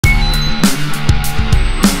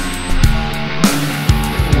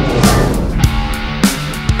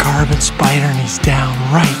spider and he's down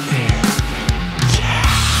right there. Yeah.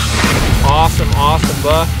 Awesome, awesome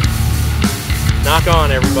buck. Knock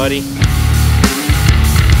on, everybody.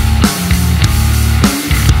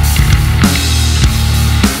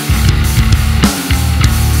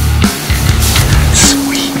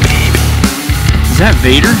 Sweet baby. Is that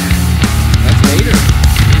Vader? That's Vader.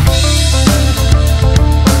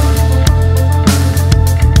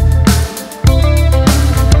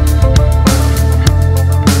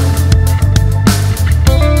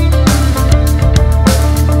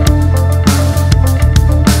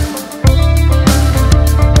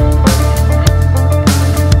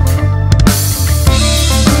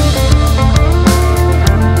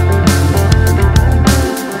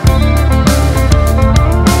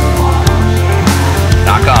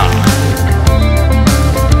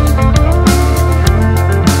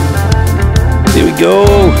 Here we go.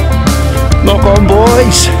 Knock on,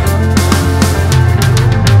 boys.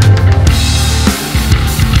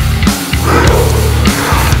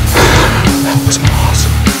 That was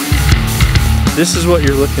awesome. This is what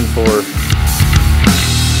you're looking for.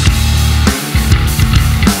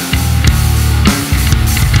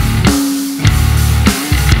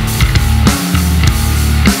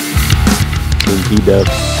 P-dub.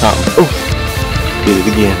 Oh, did it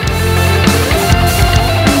again.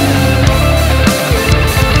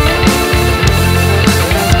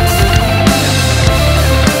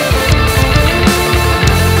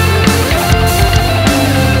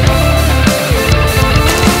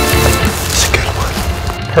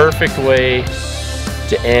 Perfect way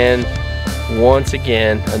to end, once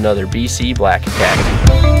again, another BC black attack.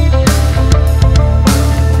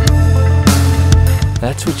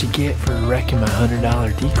 That's what you get for wrecking my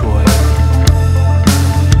 $100 decoy.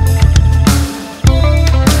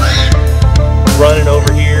 Running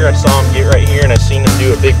over here, I saw him get right here and I seen him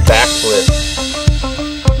do a big backflip.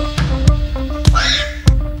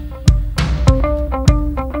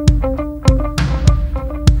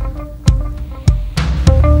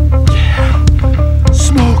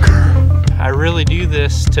 I really do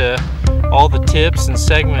this to all the tips and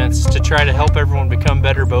segments to try to help everyone become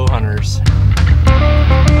better bow hunters.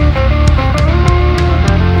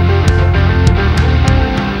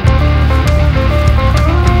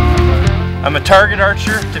 I'm a target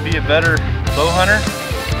archer to be a better bow hunter,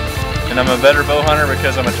 and I'm a better bow hunter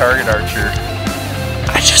because I'm a target archer.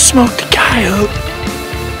 I just smoked a coyote,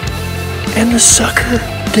 and the sucker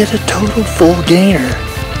did a total full gainer.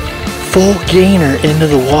 Full gainer into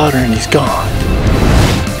the water and he's gone.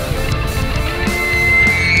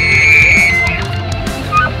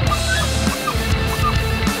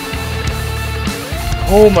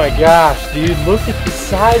 Oh my gosh, dude, look at the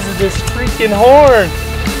size of this freaking horn.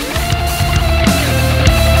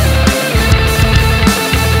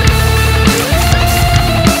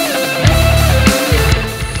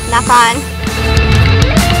 Knock on.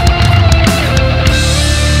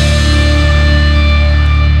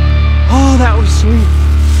 Oh, that was sweet.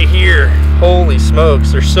 Here, holy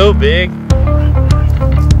smokes, they're so big.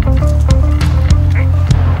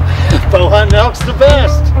 Bow hunting elk's the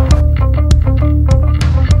best.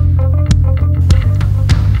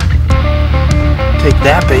 Take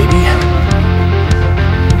that, baby.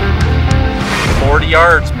 40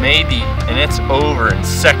 yards maybe, and it's over in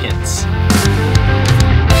seconds.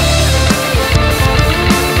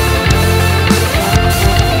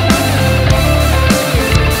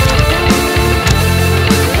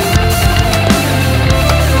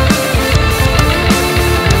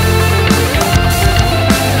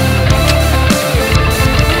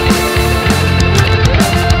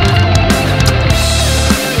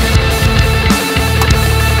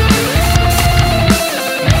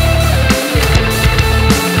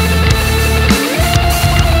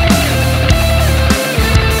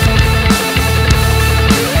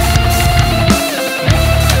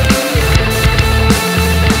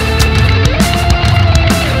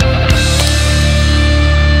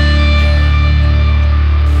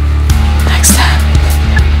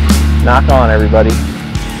 Knock on, everybody.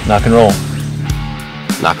 Knock and roll.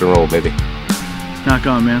 Knock and roll, baby. Knock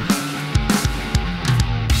on, man.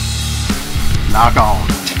 Knock on.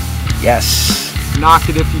 Yes. Knock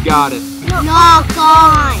it if you got it. Knock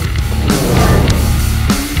on.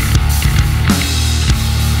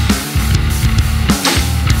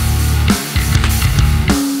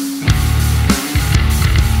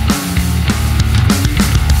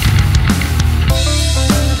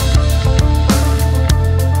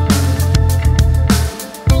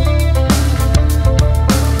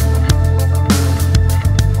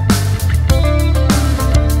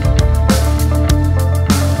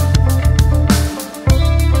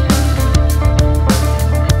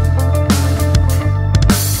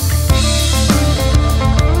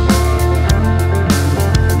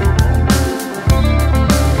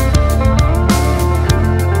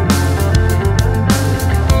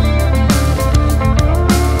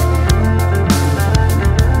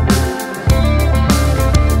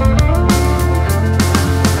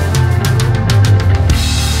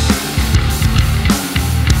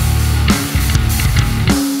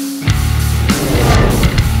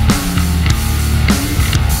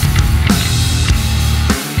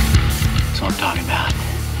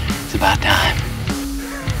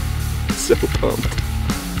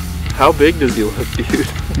 How big does he look, dude?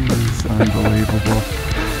 He's unbelievable.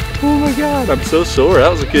 Oh my God, I'm so sore. That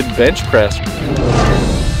was a good bench press.